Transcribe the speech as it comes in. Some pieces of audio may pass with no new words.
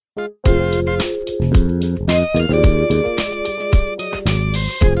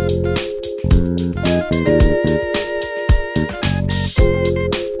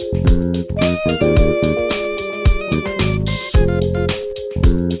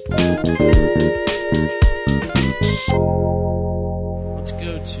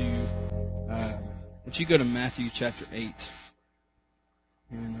Go to Matthew chapter 8.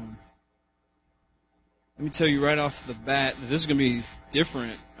 And let me tell you right off the bat that this is going to be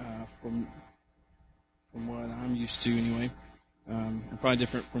different from what I'm used to anyway. And probably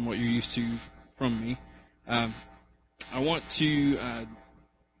different from what you're used to from me. I want to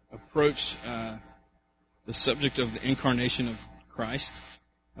approach the subject of the incarnation of Christ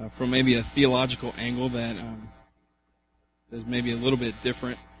from maybe a theological angle that is maybe a little bit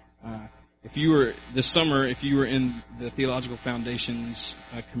different. If you were, this summer, if you were in the Theological Foundations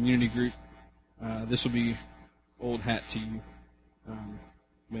community group, this will be old hat to you.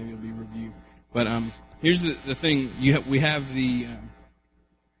 Maybe it'll be review. But here's the thing. We have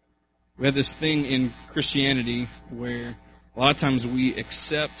this thing in Christianity where a lot of times we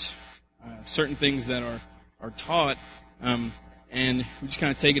accept certain things that are taught, and we just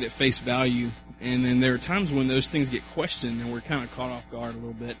kind of take it at face value. And then there are times when those things get questioned, and we're kind of caught off guard a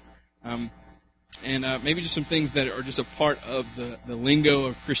little bit. And maybe just some things that are just a part of the lingo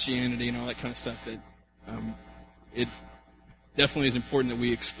of Christianity and all that kind of stuff that it definitely is important that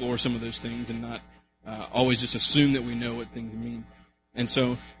we explore some of those things and not always just assume that we know what things mean. And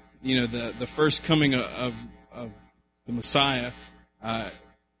so, the first coming of the Messiah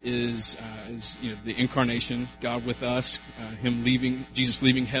is the incarnation, God with us, Jesus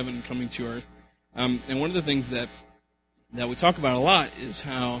leaving heaven and coming to earth. And one of the things that we talk about a lot is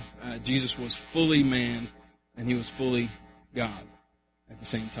how Jesus was fully man and he was fully God at the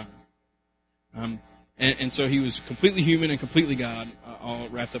same time. And so he was completely human and completely God, all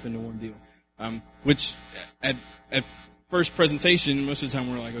wrapped up into one deal. Which at first presentation, most of the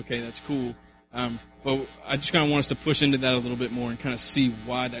time we're like, okay, that's cool. But I just kind of want us to push into that a little bit more and kind of see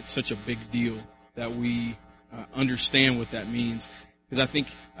why that's such a big deal, that we understand what that means. Because I think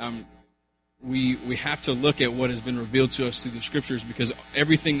we have to look at what has been revealed to us through the Scriptures, because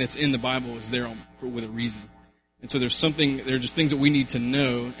everything that's in the Bible is there with a reason. And so there are just things that we need to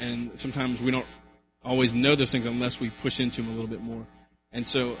know, and sometimes we don't always know those things unless we push into them a little bit more. And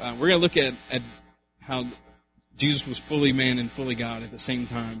so we're going to look at how Jesus was fully man and fully God at the same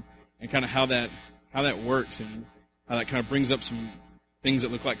time, and kind of how that works, and how that kind of brings up some things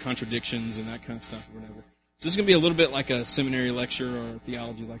that look like contradictions and that kind of stuff or whatever. So this is going to be a little bit like a seminary lecture or a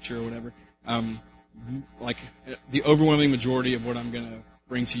theology lecture or whatever. Like the overwhelming majority of what I'm going to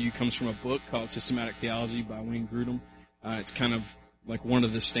bring to you comes from a book called Systematic Theology by Wayne Grudem. It's kind of like one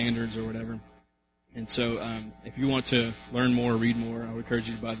of the standards or whatever. And so if you want to learn more or read more, I would encourage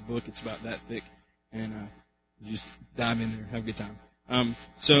you to buy the book. It's about that thick. And just dive in there, have a good time.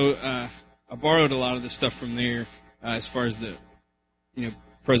 So I borrowed a lot of the stuff from there as far as the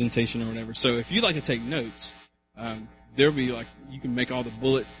presentation or whatever. So if you'd like to take notes, there'll be you can make all the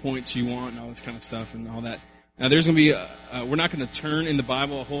bullet points you want and all this kind of stuff and all that. Now there's going to be we're not going to turn in the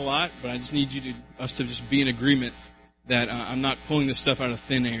Bible a whole lot, but I just need us to just be in agreement that I'm not pulling this stuff out of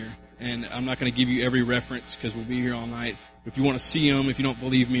thin air, and I'm not going to give you every reference because we'll be here all night. If you want to see them, if you don't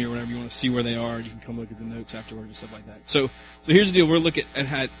believe me or whatever, you want to see where they are, you can come look at the notes afterward and stuff like that. So here's the deal: we're looking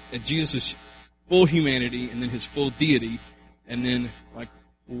at Jesus' full humanity and then his full deity, and then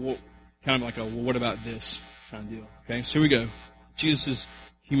kind of like what about this kind of deal? Okay, so here we go. Jesus'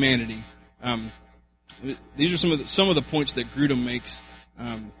 humanity. These are some of the points that Grudem makes,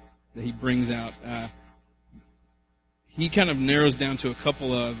 that he brings out. He kind of narrows down to a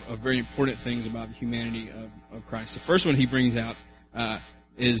couple of very important things about the humanity of Christ. The first one he brings out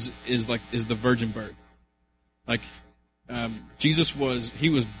is the virgin birth. Jesus was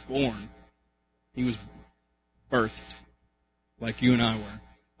born, he was birthed, like you and I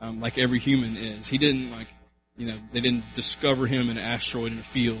were, like every human is. He didn't they didn't discover him in an asteroid in a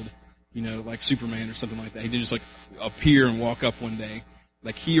field, like Superman or something like that. He didn't just appear and walk up one day.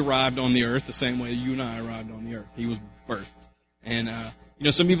 He arrived on the earth the same way you and I arrived on the earth. He was birthed. And,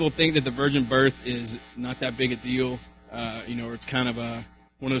 some people think that the virgin birth is not that big a deal, or it's kind of one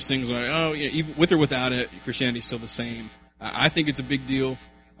of those things even with or without it, Christianity is still the same. I think it's a big deal,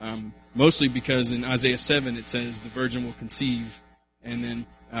 mostly because in Isaiah 7 it says the virgin will conceive, and then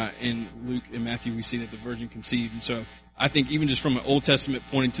in Luke and Matthew we see that the virgin conceived. And so I think even just from an Old Testament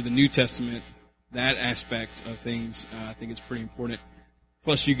pointing to the New Testament, that aspect of things, I think it's pretty important.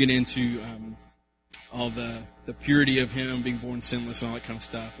 Plus you get into all the purity of him being born sinless and all that kind of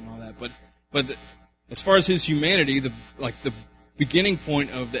stuff and all that. But as far as his humanity, the beginning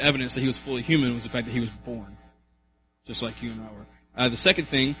point of the evidence that he was fully human was the fact that he was born, just like you and I were. The second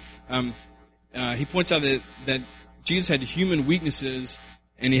thing, he points out that Jesus had human weaknesses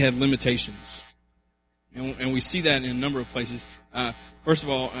and he had limitations. And we see that in a number of places. First of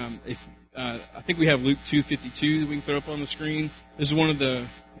all, I think we have Luke 2:52 that we can throw up on the screen. This is one of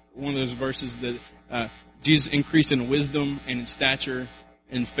those verses that Jesus increased in wisdom and in stature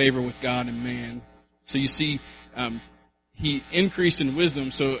and favor with God and man. So you see, he increased in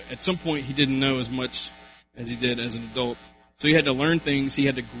wisdom, so at some point he didn't know as much as he did as an adult. So he had to learn things, he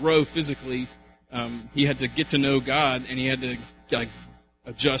had to grow physically, he had to get to know God, and he had to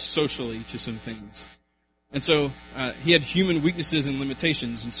adjust socially to some things. And so he had human weaknesses and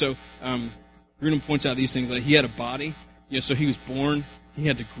limitations. And so Grudem points out these things, like he had a body, so he was born, he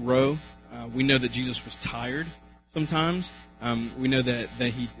had to grow. We know that Jesus was tired sometimes. We know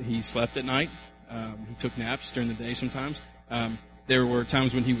that he slept at night. He took naps during the day sometimes. There were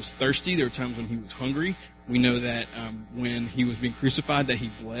times when he was thirsty. There were times when he was hungry. We know that when he was being crucified that he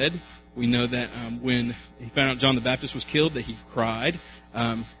bled. We know that when he found out John the Baptist was killed that he cried.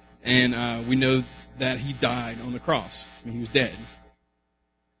 And we know that he died on the cross. I mean, he was dead.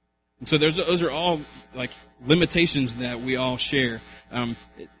 And so those are all like limitations that we all share.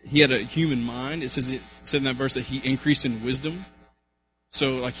 He had a human mind. It said in that verse that he increased in wisdom.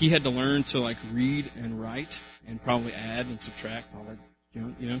 So like he had to learn to like read and write and probably add and subtract all that.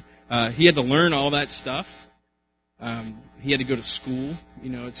 He had to learn all that stuff. He had to go to school,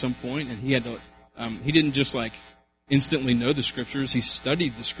 at some point, and he had to. He didn't just like instantly know the scriptures. He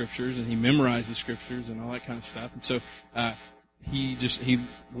studied the scriptures and he memorized the scriptures and all that kind of stuff. And so he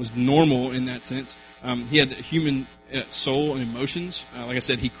was normal in that sense. He had a human soul and emotions. Like I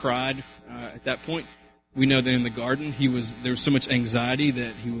said, he cried at that point. We know that in the garden there was so much anxiety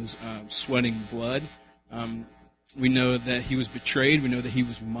that he was sweating blood. We know that he was betrayed. We know that he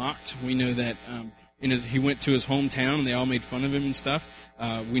was mocked. We know that he went to his hometown and they all made fun of him and stuff.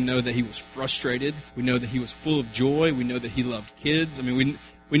 We know that he was frustrated. We know that he was full of joy. We know that he loved kids. I mean,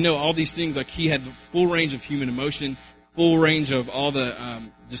 we know all these things. Like he had the full range of human emotion, full range of all the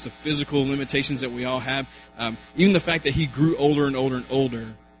just the physical limitations that we all have. Even the fact that he grew older and older and older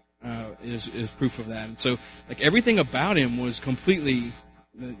is proof of that. And so, like everything about him was completely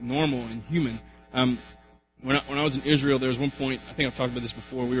normal and human. When I was in Israel, there was one point. I think I've talked about this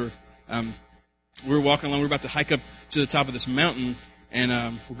before. We were walking along. We were about to hike up to the top of this mountain. And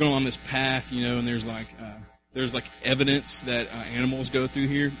we're going along this path, and there's like evidence that animals go through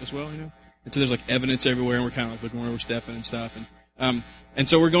here as well, And so there's like evidence everywhere, and we're kind of like looking where we're stepping and stuff. And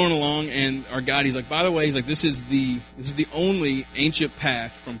so we're going along, and our guide, he's like, by the way, he's like, this is the only ancient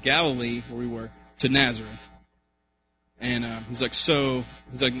path from Galilee where we were to Nazareth. And he's like,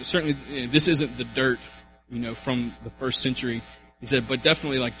 certainly this isn't the dirt, from the first century. He said, but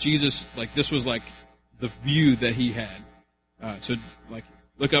definitely like Jesus, like this was like the view that he had. So, like,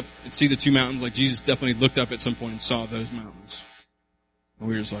 look up and see the two mountains. Like, Jesus definitely looked up at some point and saw those mountains. And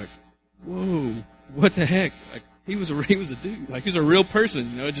we were just like, whoa, what the heck? Like, he was a dude. Like, he was a real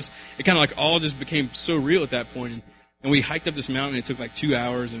person, It kind of, like, all just became so real at that point. And we hiked up this mountain. It took, like, 2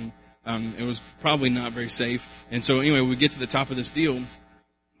 hours, and it was probably not very safe. And so, anyway, we get to the top of this deal,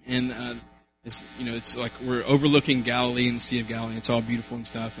 and, it's like we're overlooking Galilee and the Sea of Galilee. It's all beautiful and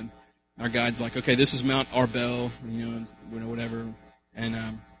stuff, and our guide's like, okay, this is Mount Arbel, whatever. And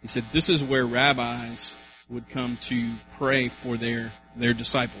he said, this is where rabbis would come to pray for their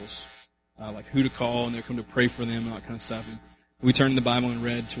disciples, like who to call, and they'd come to pray for them and all that kind of stuff. And we turned the Bible and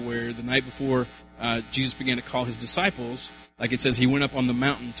read to where the night before Jesus began to call his disciples, like it says, he went up on the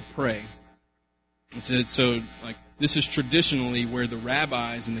mountain to pray. It said, so, like, this is traditionally where the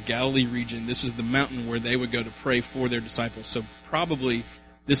rabbis in the Galilee region, this is the mountain where they would go to pray for their disciples. So probably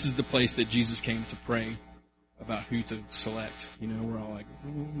this is the place that Jesus came to pray about who to select. We're all like, oh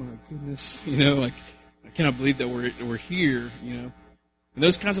my goodness, like I cannot believe that we're here, And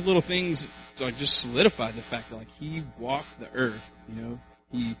those kinds of little things like just solidified the fact that like he walked the earth,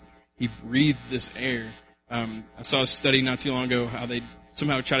 he breathed this air. I saw a study not too long ago how they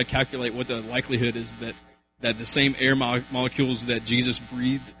somehow try to calculate what the likelihood is that the same air molecules that Jesus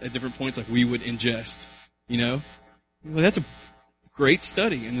breathed at different points, like we would ingest. Well, that's a great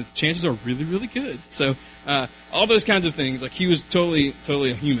study, and the chances are really, really good. So all those kinds of things, like he was totally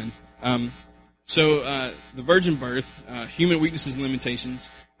a human. So the virgin birth, human weaknesses and limitations.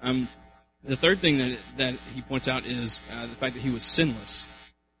 The third thing that he points out is the fact that he was sinless,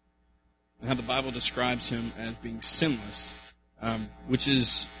 and how the Bible describes him as being sinless, which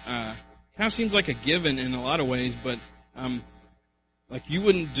is kind of seems like a given in a lot of ways, but like you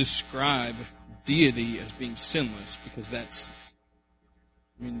wouldn't describe deity as being sinless, because that's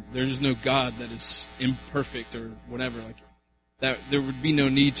I mean, there is no God that is imperfect or whatever. Like that, there would be no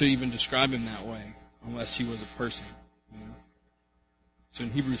need to even describe him that way unless he was a person. You know? So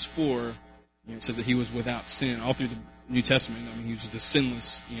in Hebrews 4, it says that he was without sin. All through the New Testament, I mean, he was the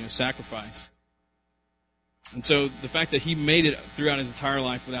sinless, sacrifice. And so the fact that he made it throughout his entire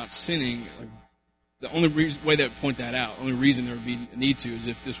life without sinning, like, the only way that would point that out, only reason there would be a need to, is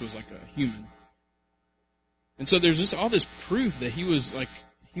if this was like a human. And so there's just all this proof that he was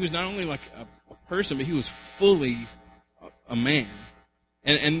not only like a person, but he was fully a man.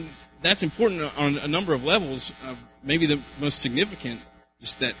 And that's important on a number of levels. Maybe the most significant,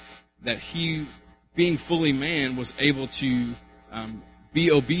 just that he, being fully man, was able to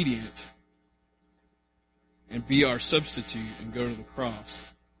be obedient and be our substitute and go to the cross.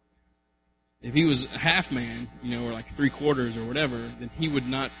 If he was a half man, or like 3/4 or whatever, then he would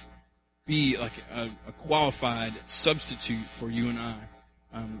not be like a qualified substitute for you and I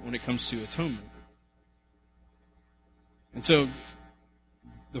when it comes to atonement. And so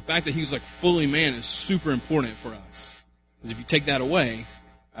the fact that he was like fully man is super important for us. Because if you take that away,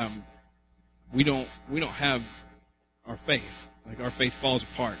 we don't have our faith. Like our faith falls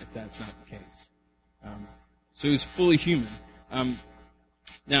apart if that's not the case. So he was fully human.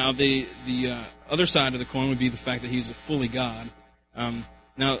 Now the other side of the coin would be the fact that he's a fully God.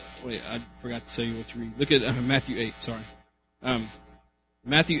 Now, wait, I forgot to tell you what to read. Look at Matthew 8, sorry.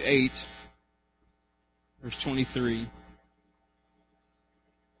 Matthew 8, verse 23.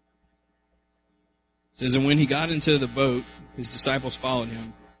 Says, "And when he got into the boat, his disciples followed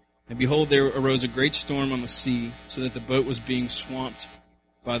him. And behold, there arose a great storm on the sea, so that the boat was being swamped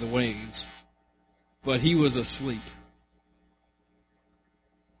by the waves. But he was asleep."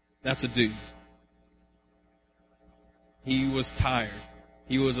 That's a dude. He was tired.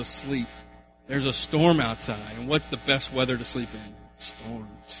 He was asleep. There's a storm outside, and what's the best weather to sleep in?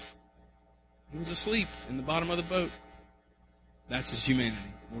 Storms. He was asleep in the bottom of the boat. That's his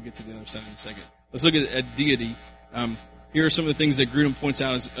humanity. We'll get to the other side in a second. Let's look at deity. Here are some of the things that Grudem points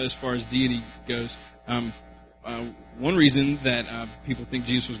out as far as deity goes. One reason that people think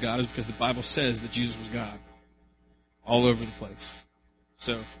Jesus was God is because the Bible says that Jesus was God all over the place.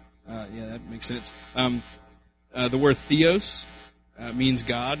 So, that makes sense. The word theos means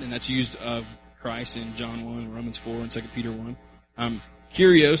God, and that's used of Christ in John 1, Romans 4, and 2 Peter 1.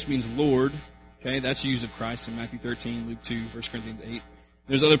 Kyrios means Lord. Okay, that's used of Christ in Matthew 13, Luke 2, 1 Corinthians 8.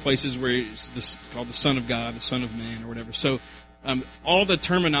 There's other places where it's called the Son of God, the Son of Man, or whatever. So all the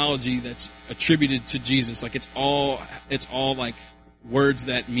terminology that's attributed to Jesus, like it's all like words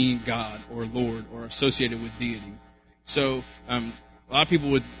that mean God or Lord or associated with deity. So a lot of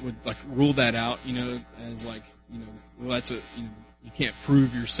people would like rule that out, as like, well, that's you can't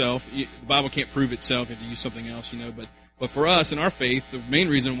prove yourself. The Bible can't prove itself. You have to use something else, But for us in our faith, the main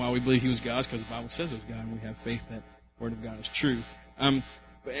reason why we believe he was God is because the Bible says he was God, and we have faith that the Word of God is true. And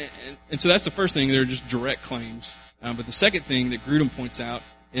so that's the first thing. They're just direct claims. But the second thing that Grudem points out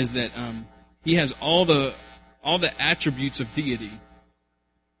is that he has all the attributes of deity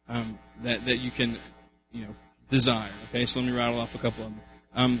that you can desire. Okay, so let me rattle off a couple of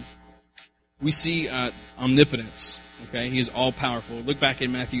them. We see omnipotence. Okay, he is all powerful. Look back at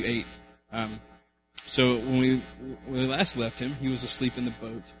Matthew 8. So when we last left him, he was asleep in the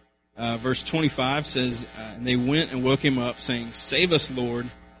boat. Verse 25 says, "And they went and woke him up, saying, 'Save us, Lord,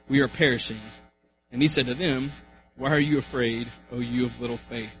 we are perishing.' And he said to them, 'Why are you afraid, O you of little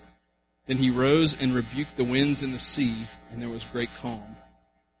faith?' Then he rose and rebuked the winds and the sea, and there was great calm.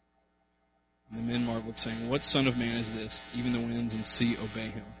 And the men marveled, saying, 'What son of man is this? Even the winds and sea obey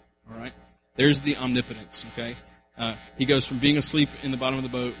him.'" All right? There's the omnipotence, okay? He goes from being asleep in the bottom of the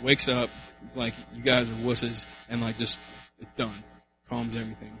boat, wakes up, like, you guys are wusses, and like just, it's done. Calms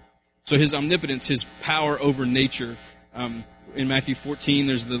everything. So his omnipotence, his power over nature. In Matthew 14,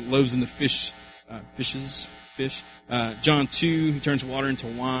 there's the loaves and the fish. John 2, he turns water into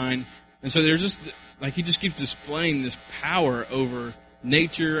wine. And so there's just, like, he just keeps displaying this power over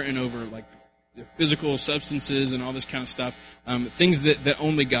nature and over, like, the physical substances and all this kind of stuff. Things that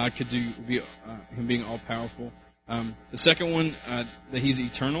only God could do, would be him being all-powerful. The second one, that he's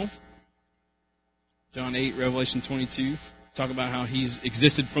eternal. John 8, Revelation 22, talk about how he's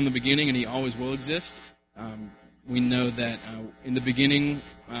existed from the beginning and he always will exist. We know that in the beginning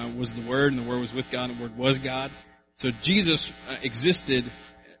was the Word, and the Word was with God, and the Word was God. So Jesus existed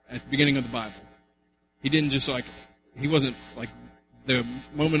at the beginning of the Bible. He didn't just he wasn't like, the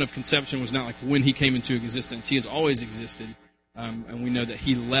moment of conception was not like when he came into existence. He has always existed, and we know that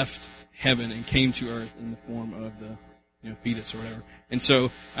he left heaven and came to earth in the form of the fetus or whatever. And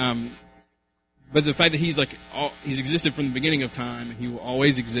so but the fact that he's existed from the beginning of time, and he will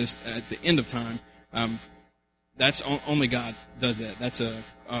always exist at the end of time, that's only God does that. That's a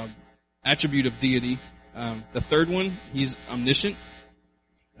attribute of deity. The third one, he's omniscient.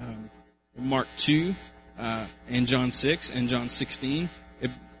 In Mark 2 and John 6 and John 16,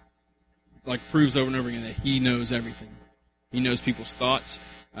 it proves over and over again that he knows everything. He knows people's thoughts.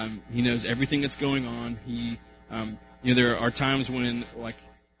 He knows everything that's going on. There are times when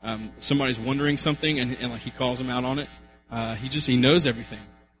somebody's wondering something and he calls them out on it. He knows everything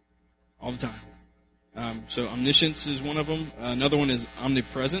all the time. So omniscience is one of them. Another one is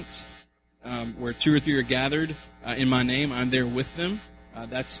omnipresence, where 2 or 3 are gathered in my name, I'm there with them.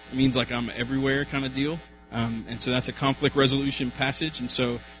 That means I'm everywhere kind of deal. And so that's a conflict resolution passage. And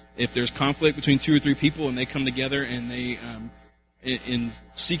so if there's conflict between 2 or 3 people and they come together and they, in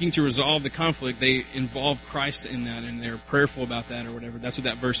seeking to resolve the conflict, they involve Christ in that and they're prayerful about that or whatever. That's what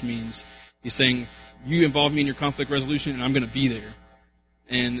that verse means. He's saying, you involve me in your conflict resolution and I'm going to be there.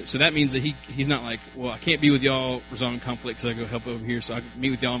 And so that means that he's not I can't be with y'all resolving conflict because I go help over here, so I can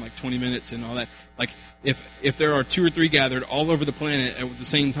meet with y'all in 20 minutes and all that. If there are 2 or 3 gathered all over the planet at the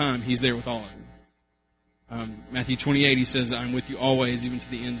same time, he's there with all of them. Matthew 28, he says, I'm with you always, even to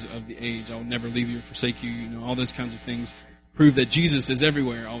the ends of the age. I will never leave you or forsake you. All those kinds of things prove that Jesus is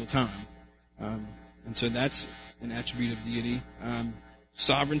everywhere all the time. And so that's an attribute of deity.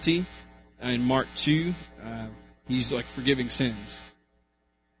 Sovereignty, in Mark 2, he's forgiving sins.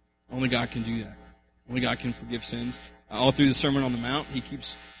 Only God can do that. Only God can forgive sins. All through the Sermon on the Mount, he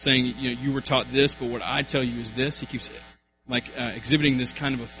keeps saying, you were taught this, but what I tell you is this. He keeps exhibiting this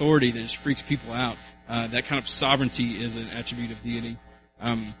kind of authority that just freaks people out. That kind of sovereignty is an attribute of deity.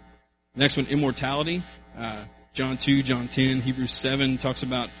 Next one, immortality. John 2, John 10, Hebrews 7 talks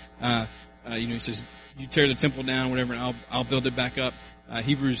about, he says, you tear the temple down, whatever, and I'll build it back up.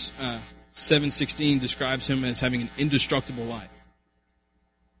 Hebrews 7:16 describes him as having an indestructible life.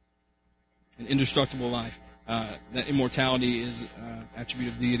 An indestructible life. That immortality is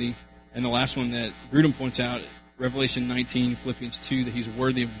attribute of deity. And the last one that Grudem points out, Revelation 19, Philippians 2, that he's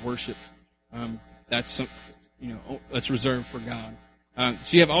worthy of worship. That's reserved for God.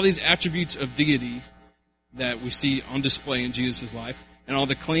 So you have all these attributes of deity that we see on display in Jesus' life, and all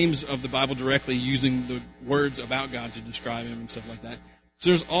the claims of the Bible directly using the words about God to describe him and stuff like that. So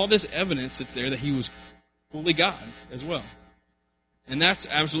there's all this evidence that's there that he was fully God as well. And that's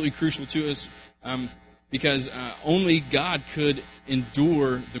absolutely crucial to us because only God could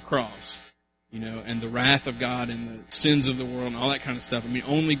endure the cross, and the wrath of God and the sins of the world and all that kind of stuff.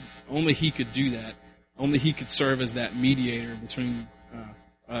 Only he could do that. Only he could serve as that mediator between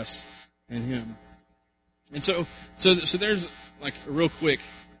us and him. And so there's a real quick,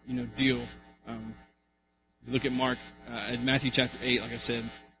 deal. You look at Mark, at Matthew chapter 8, like I said,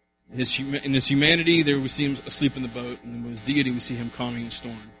 in his humanity, there we see him asleep in the boat, and in his deity, we see him calming the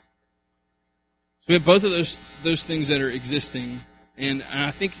storm. So we have both of those things that are existing, and I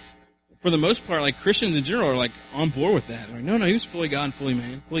think for the most part, Christians in general are on board with that. They're no, he was fully God and fully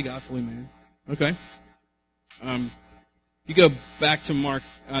man, fully God, fully man. Okay. If you go back to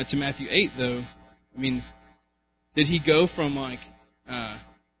Matthew 8, though, did he go from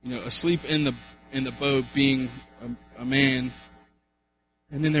asleep in the boat, being a man,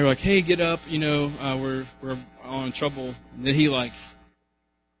 and then they're like, "Hey, get up! We're all in trouble." And did he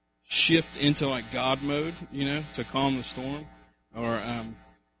shift into God mode, to calm the storm, or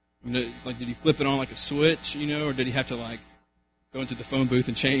did he flip it on like a switch, or did he have to go into the phone booth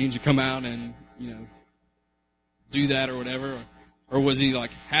and change and come out and do that or whatever, or was he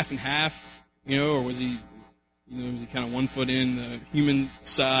half and half, or was he was he kind of 1 foot in the human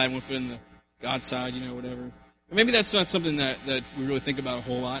side, 1 foot in the God side, whatever. And maybe that's not something that we really think about a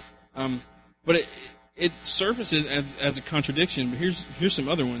whole lot. But it surfaces as a contradiction. But here's some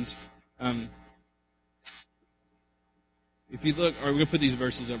other ones. If you look, all right, we're going to put these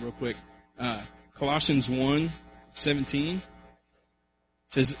verses up real quick. Colossians 1:17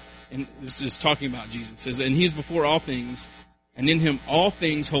 says, and this is talking about Jesus. It says, and he is before all things, and in him all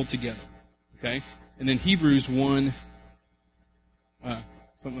things hold together. Okay? And then Hebrews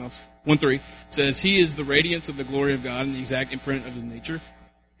 1:3 says, he is the radiance of the glory of God and the exact imprint of his nature,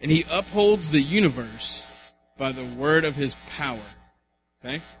 and he upholds the universe by the word of his power.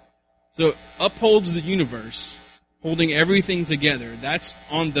 Okay? So, upholds the universe, holding everything together. That's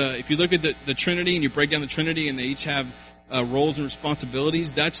on if you look at the Trinity and you break down the Trinity and they each have roles and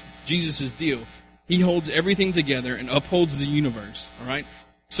responsibilities, that's Jesus' deal. He holds everything together and upholds the universe. All right?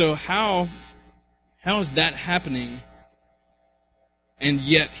 So how is that happening, and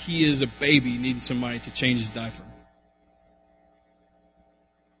yet he is a baby needing somebody to change his diaper?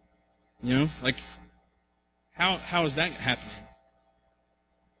 You know, like, how is that happening?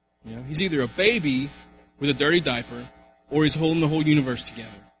 You know, he's either a baby with a dirty diaper, or he's holding the whole universe together.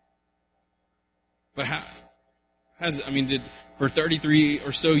 But for 33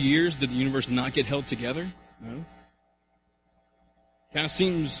 or so years, did the universe not get held together? No. Kind of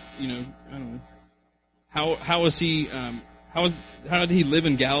seems, I don't know. How was he? How did he live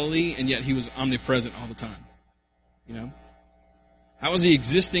in Galilee and yet he was omnipresent all the time? You know, how was he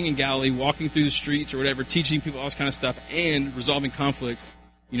existing in Galilee, walking through the streets or whatever, teaching people all this kind of stuff and resolving conflict,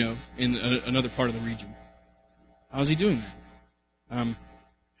 in another part of the region? How is he doing that?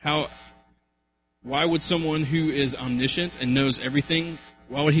 Why would someone who is omniscient and knows everything,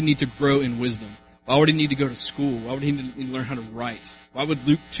 why would he need to grow in wisdom? Why would he need to go to school? Why would he need to learn how to write? Why would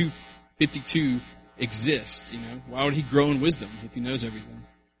Luke 2:52 exist? Why would he grow in wisdom if he knows everything?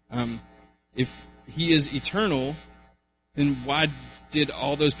 If he is eternal, then why did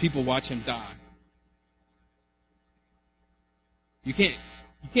all those people watch him die? You can't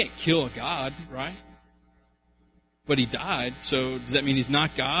kill a God, right? But he died, so does that mean he's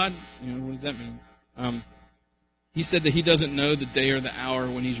not God? What does that mean? He said that he doesn't know the day or the hour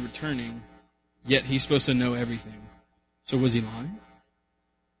when he's returning, yet he's supposed to know everything. So was he lying?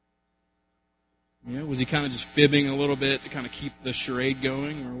 Was he kind of just fibbing a little bit to kind of keep the charade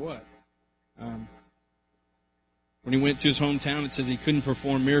going, or what? When he went to his hometown, it says he couldn't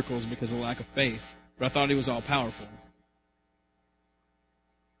perform miracles because of lack of faith. But I thought he was all-powerful.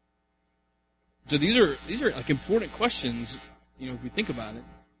 So these are like important questions, if we think about it.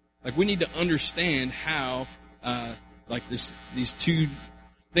 Like, we need to understand how these two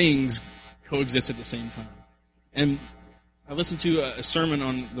things coexist at the same time. And I listened to a sermon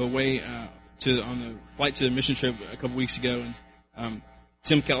on the way on the flight to the mission trip a couple weeks ago, and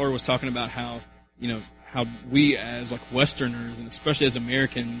Tim Keller was talking about how we as like Westerners and especially as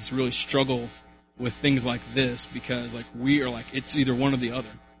Americans really struggle with things like this because we are like it's either one or the other.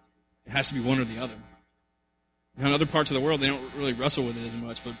 It has to be one or the other. Now, in other parts of the world, they don't really wrestle with it as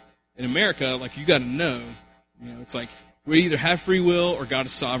much, but in America, you got to know, it's like we either have free will or God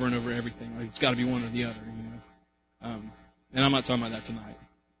is sovereign over everything. It's got to be one or the other, And I'm not talking about that tonight.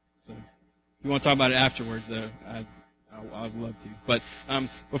 So, if you want to talk about it afterwards, though, I'd love to. But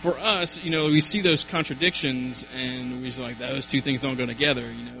for us, we see those contradictions, and we're just like, those two things don't go together.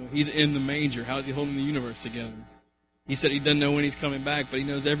 He's in the manger. How is he holding the universe together? He said he doesn't know when he's coming back, but he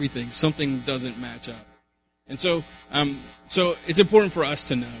knows everything. Something doesn't match up. And so it's important for us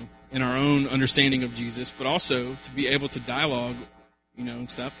to know in our own understanding of Jesus, but also to be able to dialogue, and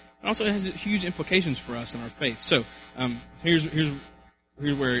stuff. And also it has huge implications for us in our faith. So here's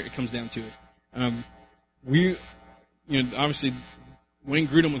where it comes down to it. Obviously, Wayne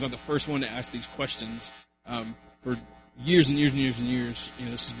Grudem was not the first one to ask these questions. For years and years and years and years,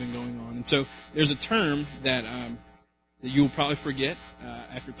 this has been going on. And so there's a term that you'll probably forget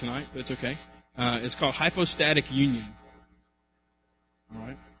after tonight, but it's okay. It's called hypostatic union. All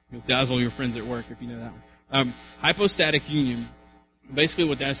right? You'll dazzle your friends at work if you know that one. Hypostatic union, basically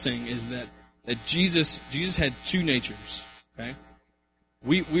what that's saying is that Jesus had two natures. Okay?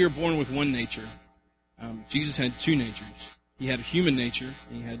 We are born with one nature. Jesus had two natures. He had a human nature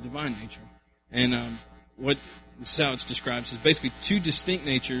and he had a divine nature. And this is how it's described. It's basically two distinct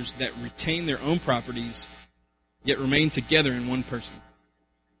natures that retain their own properties yet remain together in one person.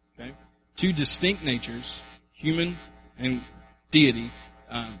 Okay? Two distinct natures, human and deity,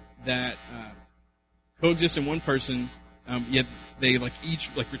 that coexist in one person, yet they each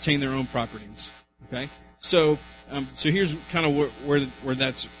retain their own properties. Okay? So here's kind of where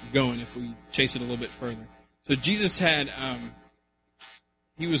that's going if we chase it a little bit further. So Jesus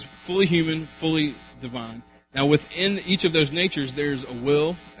he was fully human, fully divine. Now within each of those natures, there's a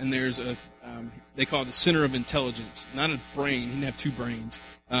will and there's they call it the center of intelligence. Not a brain. He didn't have two brains.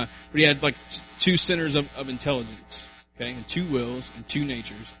 But he had two centers of intelligence. Okay? And two wills and two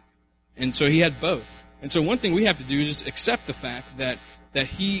natures. And so he had both. And so one thing we have to do is just accept the fact that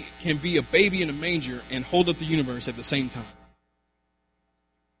he can be a baby in a manger and hold up the universe at the same time.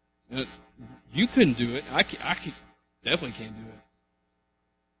 You couldn't do it. I definitely can't do it.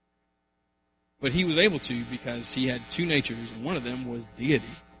 But he was able to because he had two natures, and one of them was deity.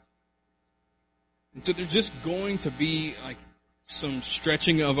 And so there's just going to be some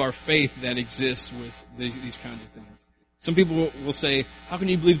stretching of our faith that exists with these kinds of things. Some people will say, how can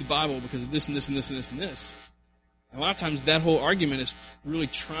you believe the Bible because of this and this and this and this and this? And a lot of times that whole argument is really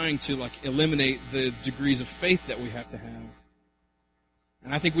trying to eliminate the degrees of faith that we have to have.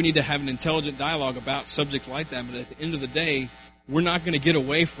 And I think we need to have an intelligent dialogue about subjects like that, but at the end of the day, we're not going to get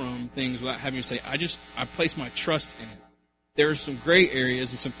away from things without having to say, I place my trust in it. there are some gray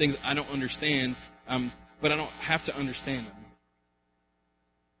areas and some things I don't understand, but I don't have to understand them.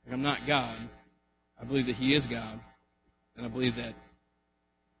 Like, I'm not God. I believe that He is God, and I believe that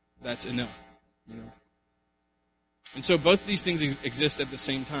that's enough. You know. And so both of these things exist at the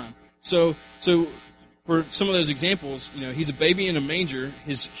same time. So for some of those examples, you know, He's a baby in a manger.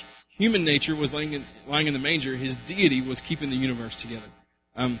 His human nature was lying in the manger. His deity was keeping the universe together.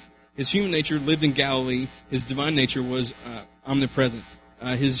 His human nature lived in Galilee. His divine nature was omnipresent.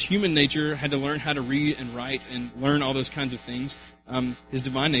 His human nature had to learn how to read and write and learn all those kinds of things. His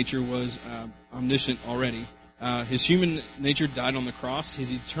divine nature was omniscient already. His human nature died on the cross.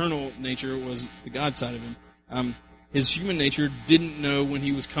 His eternal nature was the God side of Him. His human nature didn't know when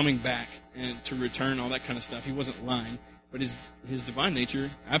He was coming back and to return, all that kind of stuff. He wasn't lying. But his divine nature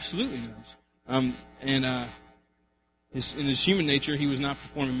absolutely knows. In his human nature, He was not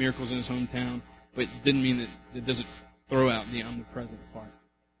performing miracles in His hometown, but it didn't mean that it doesn't throw out the omnipresent part.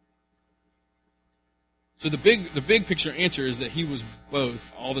 So the big picture answer is that He was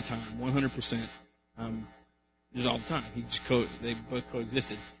both all the time, 100%. Just all the time. They both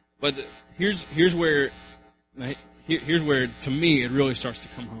coexisted. But here's where to me it really starts to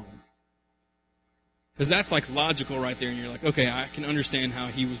come home. Because that's like logical right there, and you're like, okay, I can understand how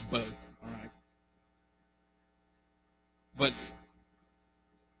He was both. All right. But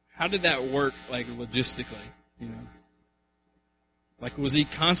how did that work, like, logistically? You know, like, was He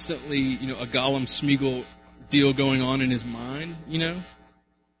constantly, you know, a Gollum Smeagol deal going on in His mind? You know,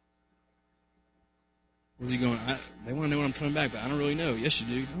 was He going? They want to know when I'm coming back, but I don't really know. Yes, you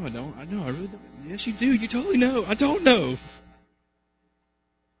do. No, I don't. I know. I really don't. Yes, you do. You totally know. I don't know.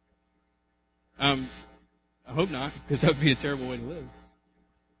 I hope not, because that would be a terrible way to live.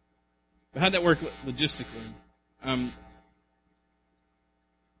 But how'd that work logistically?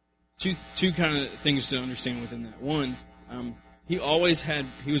 Two kind of things to understand within that. One, he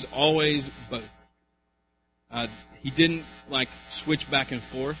was always both. He didn't like switch back and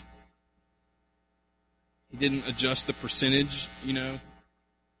forth. He didn't adjust the percentage, you know.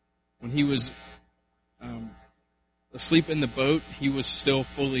 When He was asleep in the boat, He was still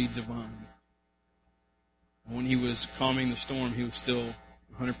fully divine. And when He was calming the storm, He was still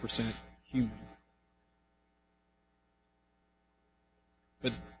 100% human.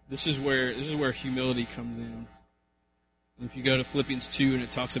 But this is where humility comes in. And if you go to Philippians 2, and it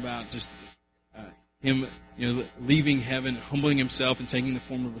talks about just Him, you know, leaving heaven, humbling Himself, and taking the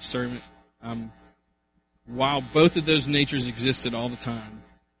form of a servant. While both of those natures existed all the time,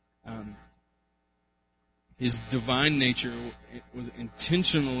 His divine nature was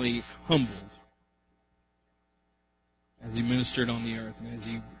intentionally humbled as He ministered on the earth and as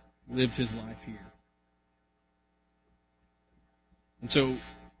He lived His life here. And so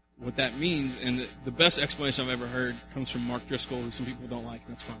what that means, and the best explanation I've ever heard comes from Mark Driscoll, who some people don't like,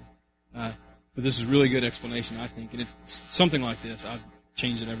 and that's fine. But this is a really good explanation, I think. And it's something like this. I've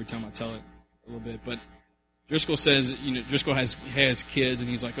changed it every time I tell it a little bit. But Driscoll says, you know, Driscoll has kids, and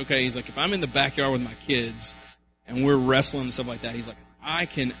he's like, if I'm in the backyard with my kids and we're wrestling and stuff like that, he's like, I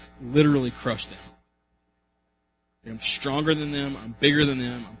can literally crush them. I'm stronger than them, I'm bigger than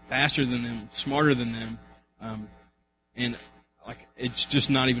them, I'm faster than them, I'm smarter than them, and like it's just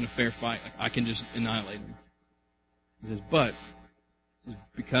not even a fair fight. Like, I can just annihilate them. He says, but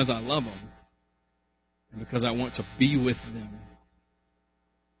because I love them, and because I want to be with them,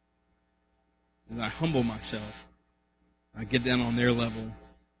 as I humble myself, I get down on their level,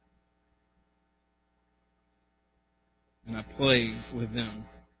 and I play with them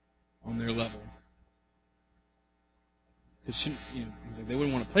on their level. Because, you know, he's like, they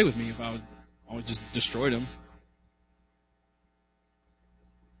wouldn't want to play with me if I was just destroyed them.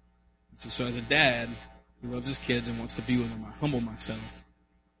 So as a dad who loves his kids and wants to be with them, I humble myself.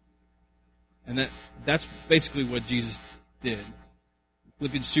 And that's basically what Jesus did.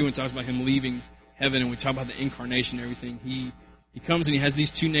 Philippians 2, when it talks about Him leaving heaven, and we talk about the incarnation and everything, he comes and He has these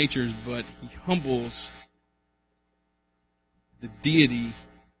two natures, but He humbles the deity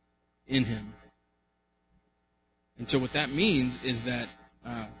in Him. And so what that means is that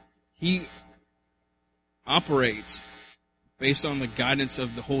He operates based on the guidance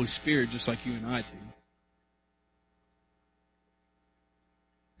of the Holy Spirit, just like you and I do.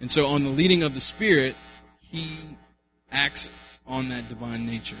 And so on the leading of the Spirit, He acts on that divine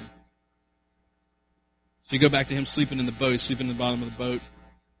nature. So you go back to Him sleeping in the boat, sleeping in the bottom of the boat,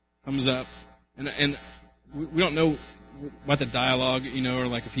 comes up, and we don't know about the dialogue, you know, or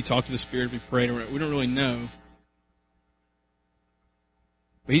like if He talked to the Spirit, if He prayed, or we don't really know.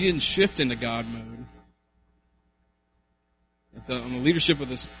 But He didn't shift into God mode. On the leadership of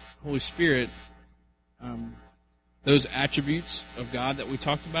the Holy Spirit, those attributes of God that we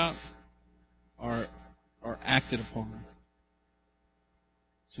talked about are acted upon.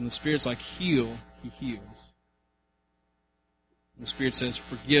 So when the Spirit's like heal, He heals. When the Spirit says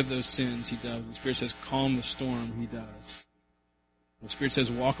forgive those sins, He does. When the Spirit says calm the storm, He does. When the Spirit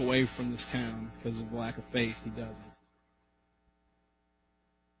says walk away from this town because of lack of faith, He doesn't.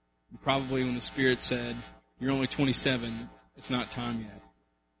 And probably when the Spirit said, you're only 27, it's not time yet.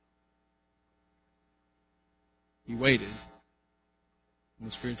 He waited. And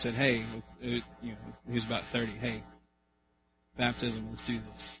the Spirit said, hey, he was about 30, hey, baptism, let's do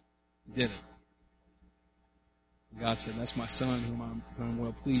this. He did it. And God said, that's my Son whom I'm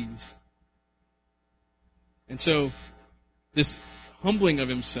well pleased. And so, this humbling of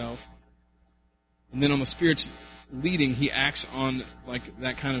Himself, and then on the Spirit's leading, He acts on like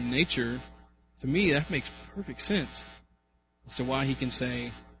that kind of nature. To me, that makes perfect sense as to why He can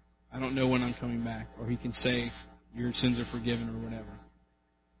say, I don't know when I'm coming back, or He can say, your sins are forgiven, or whatever.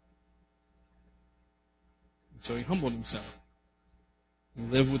 And so He humbled Himself. He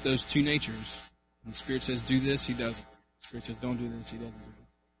lived with those two natures. When the Spirit says, do this, He doesn't. The Spirit says, don't do this, He doesn't do it.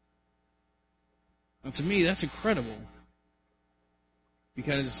 Now, to me, that's incredible.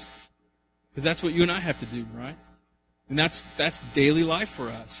 Because that's what you and I have to do, right? And that's daily life for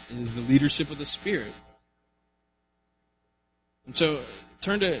us, is the leadership of the Spirit. And so,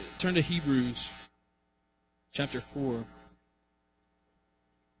 turn to Hebrews chapter 4.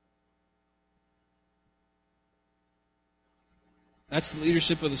 That's the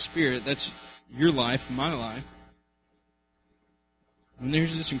leadership of the Spirit. That's your life, my life. And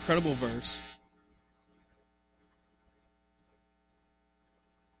there's this incredible verse.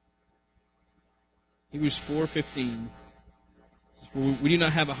 Hebrews 4:15. For we do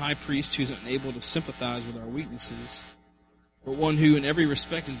not have a high priest who is unable to sympathize with our weaknesses, but one who in every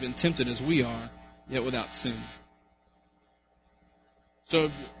respect has been tempted as we are, yet without sin. So,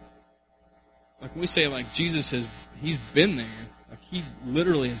 like when we say like Jesus He's been there, like He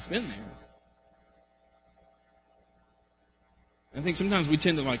literally has been there. I think sometimes we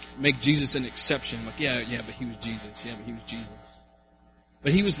tend to like make Jesus an exception. Like, yeah, but He was Jesus. Yeah, but He was Jesus.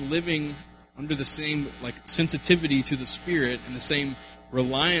 But He was living under the same like sensitivity to the Spirit and the same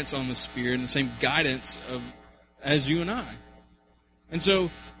reliance on the Spirit and the same guidance as you and I. And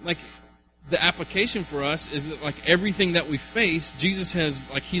so, like, the application for us is that like everything that we face, Jesus has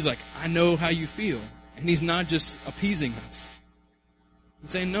like He's like, I know how you feel, and He's not just appeasing us.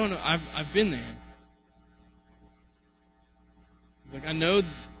 He's saying, no, I've been there. He's like, I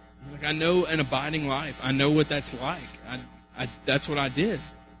know an abiding life. I know what that's like. That's what I did.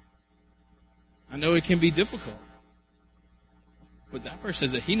 I know it can be difficult. But that verse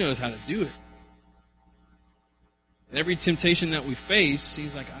says that He knows how to do it. And every temptation that we face,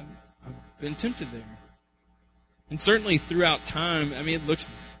 He's like, I've been tempted there. And certainly throughout time, I mean, it looks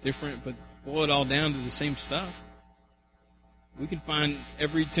different, but boil it all down to the same stuff. We can find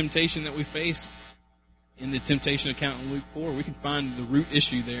every temptation that we face in the temptation account in Luke 4. We can find the root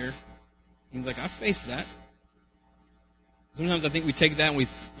issue there. He's like, I faced that. Sometimes I think we take that and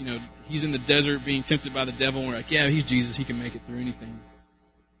He's in the desert being tempted by the devil, and we're like, yeah, He's Jesus. He can make it through anything.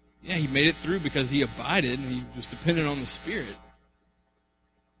 Yeah, He made it through because He abided and He was dependent on the Spirit.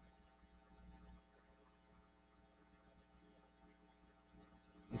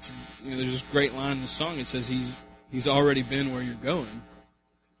 There's this great line in the song. It says He's already been where you're going.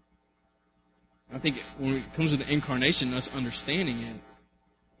 I think when it comes to the incarnation, us understanding it,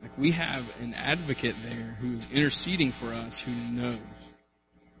 like we have an advocate there who is interceding for us, who knows.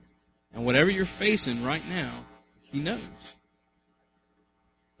 And whatever you're facing right now, He knows.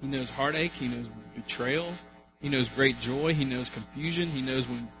 He knows heartache. He knows betrayal. He knows great joy. He knows confusion. He knows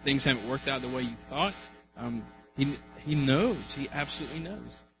when things haven't worked out the way you thought. He knows. He absolutely knows.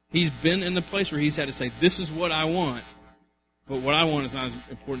 He's been in the place where He's had to say, this is what I want, but what I want is not as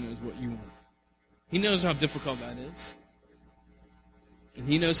important as what you want. He knows how difficult that is. And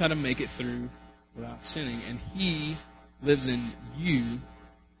He knows how to make it through without sinning. And He lives in you,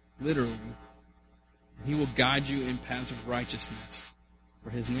 literally. And He will guide you in paths of righteousness for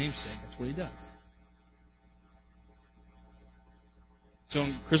His name's sake. That's what He does. So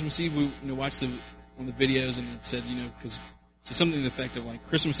on Christmas Eve, we watched one of the videos, and it said, because it's something to the effect of like,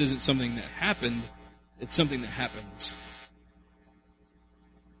 Christmas isn't something that happened, it's something that happens.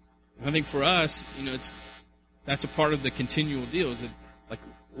 And I think for us, that's a part of the continual deal, is that like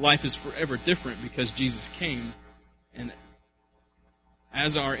life is forever different because Jesus came, and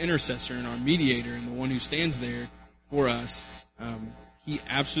as our intercessor and our mediator and the one who stands there for us, He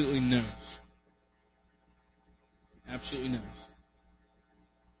absolutely knows. Absolutely knows.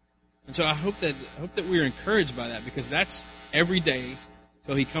 And so I hope that we're encouraged by that, because that's every day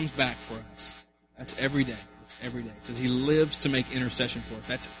till he comes back for us. That's every day. It's every day. It says he lives to make intercession for us.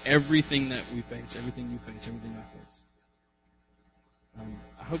 That's everything that we face, everything you face, everything I face.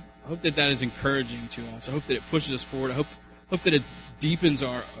 I hope that is encouraging to us. I hope that it pushes us forward. I hope that it deepens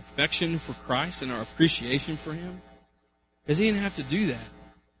our affection for Christ and our appreciation for him, because he didn't have to do that.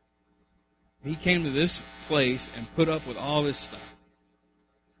 He came to this place and put up with all this stuff.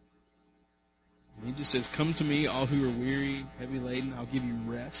 And he just says, "Come to me, all who are weary, heavy laden, I'll give you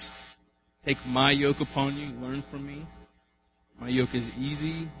rest. Take my yoke upon you, learn from me. My yoke is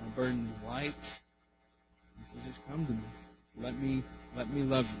easy, my burden is light." He says, just come to me. Let me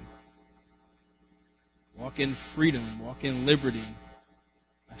love you. Walk in freedom, walk in liberty.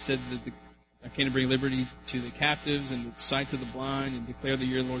 I said that I came to bring liberty to the captives and the sight to the blind and declare the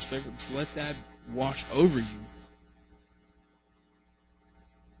year of the Lord's favor. Let's let that wash over you.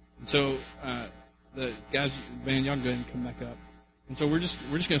 And so, the guys, band, y'all go ahead and come back up. And so we're just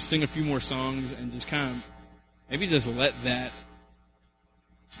going to sing a few more songs and just kind of maybe just let that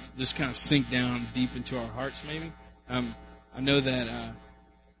just kind of sink down deep into our hearts. Maybe I know that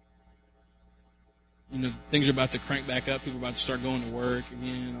things are about to crank back up. People are about to start going to work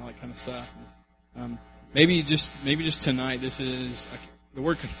again and all that kind of stuff. Maybe just tonight, this is the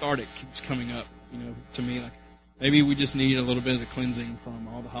word cathartic keeps coming up. To me, like maybe we just need a little bit of the cleansing from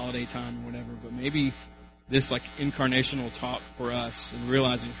all the holiday time or whatever. But maybe this like incarnational talk for us and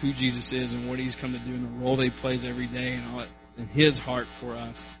realizing who Jesus is and what he's come to do and the role that he plays every day and all that in his heart for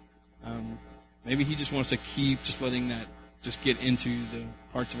us. Maybe he just wants to keep just letting that just get into the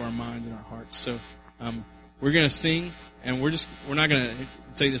parts of our minds and our hearts. So we're going to sing, and we're not going to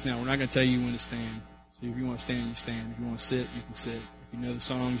tell you this now. We're not going to tell you when to stand. So if you want to stand, you stand. If you want to sit, you can sit. If you know the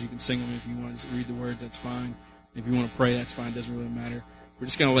songs, you can sing them. If you want to read the words, that's fine. If you want to pray, that's fine. It doesn't really matter. We're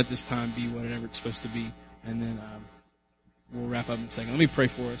just going to let this time be whatever it's supposed to be, and then we'll wrap up in a second. Let me pray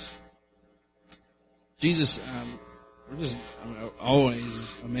for us. Jesus, we're just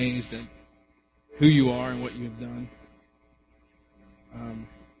always amazed at who you are and what you have done. And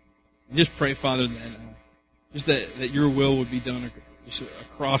just pray, Father, that your will would be done just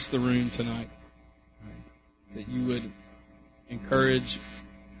across the room tonight. That you would encourage,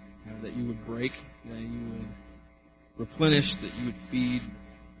 that you would break, that you would replenish, that you would feed,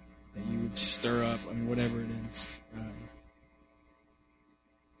 that you would stir up, whatever it is.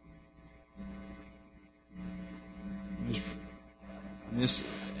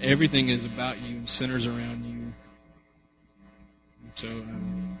 Everything is about you and centers around you. And so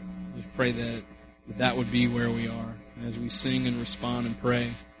just pray that would be where we are. And as we sing and respond and pray,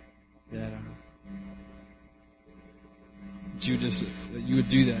 that you would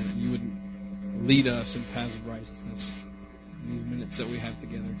do that, and you would lead us in paths of righteousness in these minutes that we have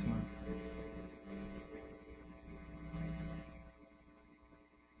together tonight.